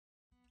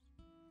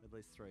At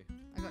least 3.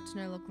 I got to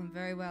know Lachlan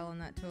very well on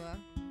that tour.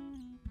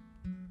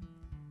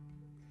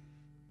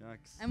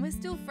 Yikes. And we're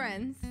still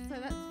friends, so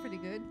that's pretty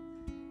good.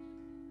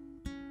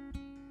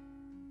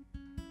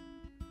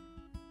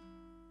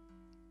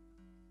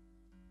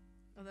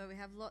 Although we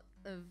have lot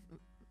of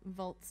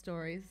vault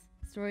stories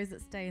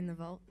that stay in the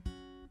vault.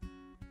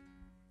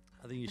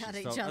 I think you About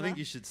should each stop. I other. think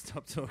you should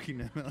stop talking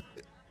now, Melanie.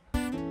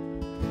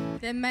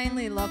 They're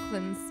mainly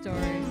Lachlan's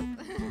stories.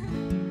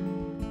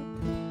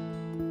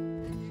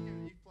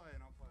 You play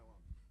and I'll play one.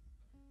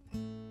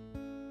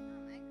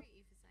 I'm angry at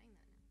you for saying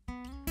that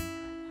now.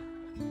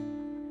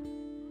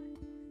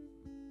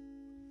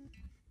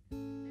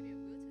 Maybe I will tell you a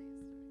story.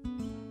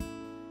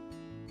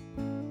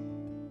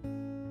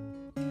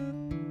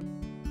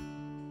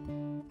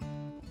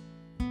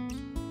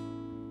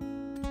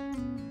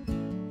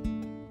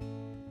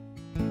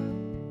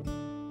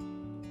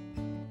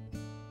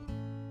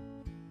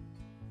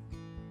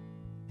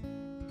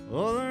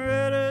 Oh,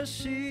 Loretta,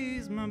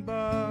 she's my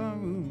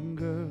barroom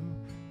girl.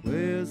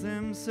 Wears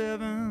them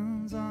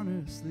 7s on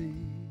her sleeve.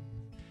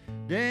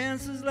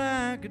 Dances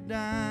like a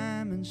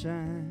diamond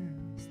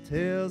shines.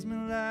 Tells me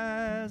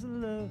lies I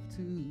love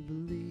to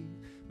believe.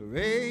 Her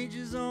age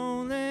is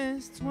only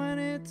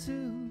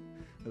 22.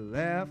 Her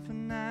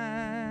laughing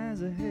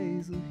eyes are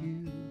hazel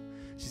hue.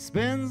 She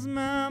spends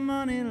my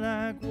money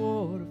like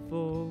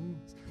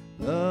waterfalls.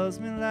 Loves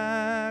me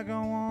like I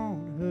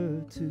want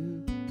her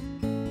to.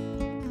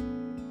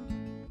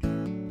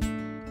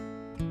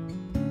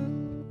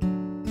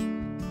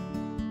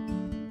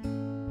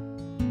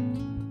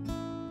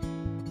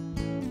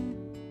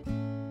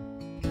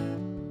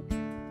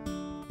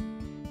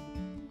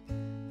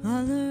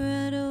 Oh,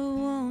 Loretta,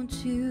 won't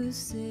you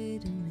say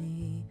to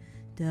me,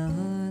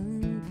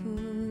 darling,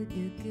 put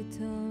your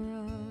guitar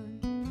on,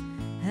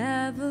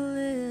 have a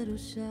little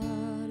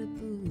shot of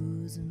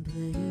booze and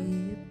play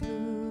a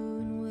blue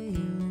and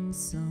wailing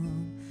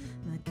song.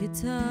 My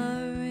guitar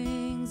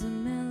rings a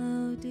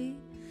melody,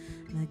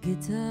 my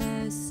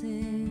guitar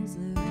sings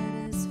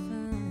Loretta's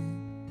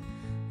fine,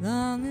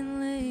 long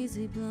and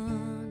lazy,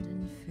 blonde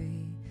and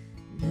free,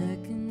 and I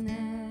can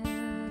have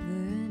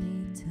her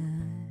anytime.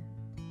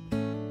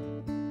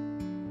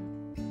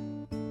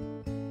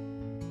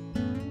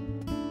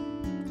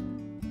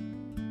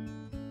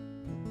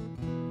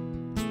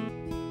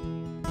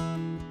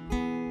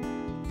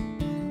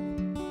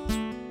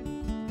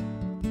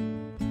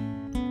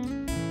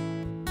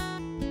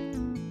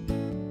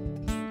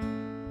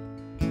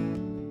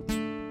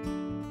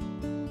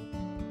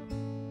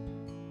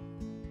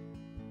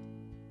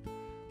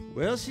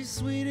 Well, she's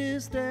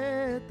sweetest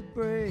at the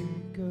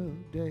break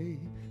of day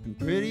and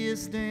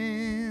prettiest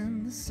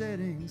in the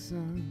setting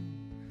sun.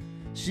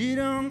 She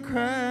don't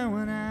cry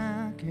when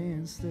I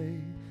can't stay,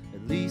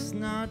 at least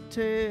not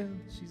till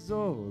she's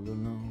all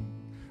alone.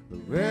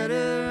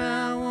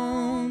 Loretta, I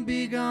won't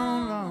be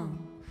gone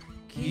long.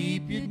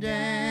 Keep your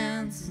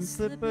dancing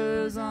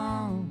slippers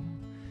on.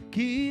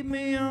 Keep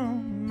me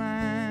on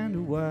mind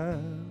a while.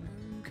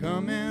 I'm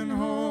coming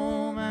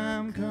home,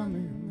 I'm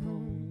coming home.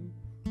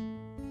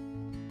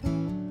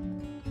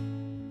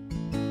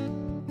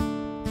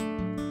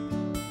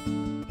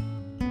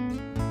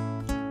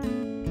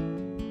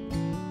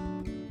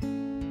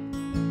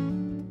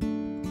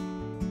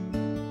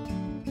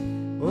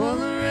 Oh,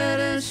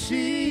 Loretta,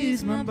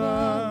 she's my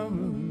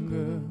barroom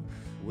girl.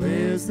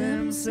 Wears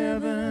them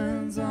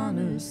 7s on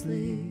her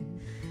sleeve.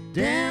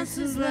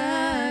 Dances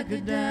like a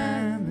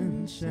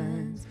diamond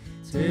shines.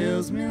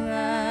 Tells me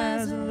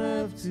lies I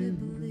love to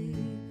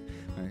believe.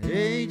 My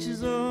age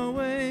is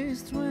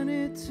always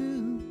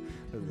 22.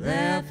 Her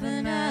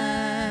laughing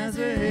eyes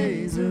are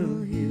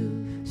hazel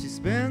hue. She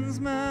spends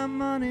my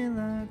money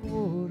like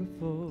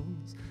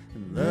waterfalls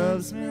and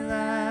loves me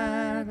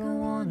like I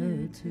want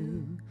her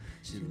to.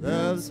 She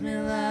loves me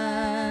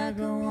like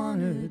I want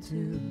her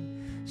to.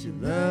 She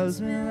loves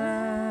me like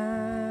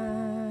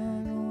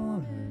I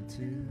want her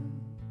to.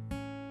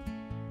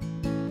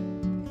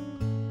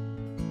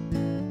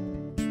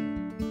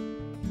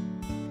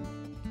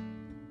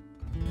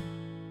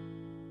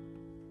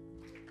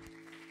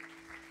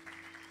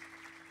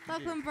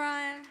 Lachlan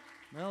Bryan,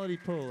 Melody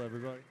Pool,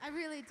 everybody. I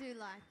really do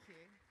like you.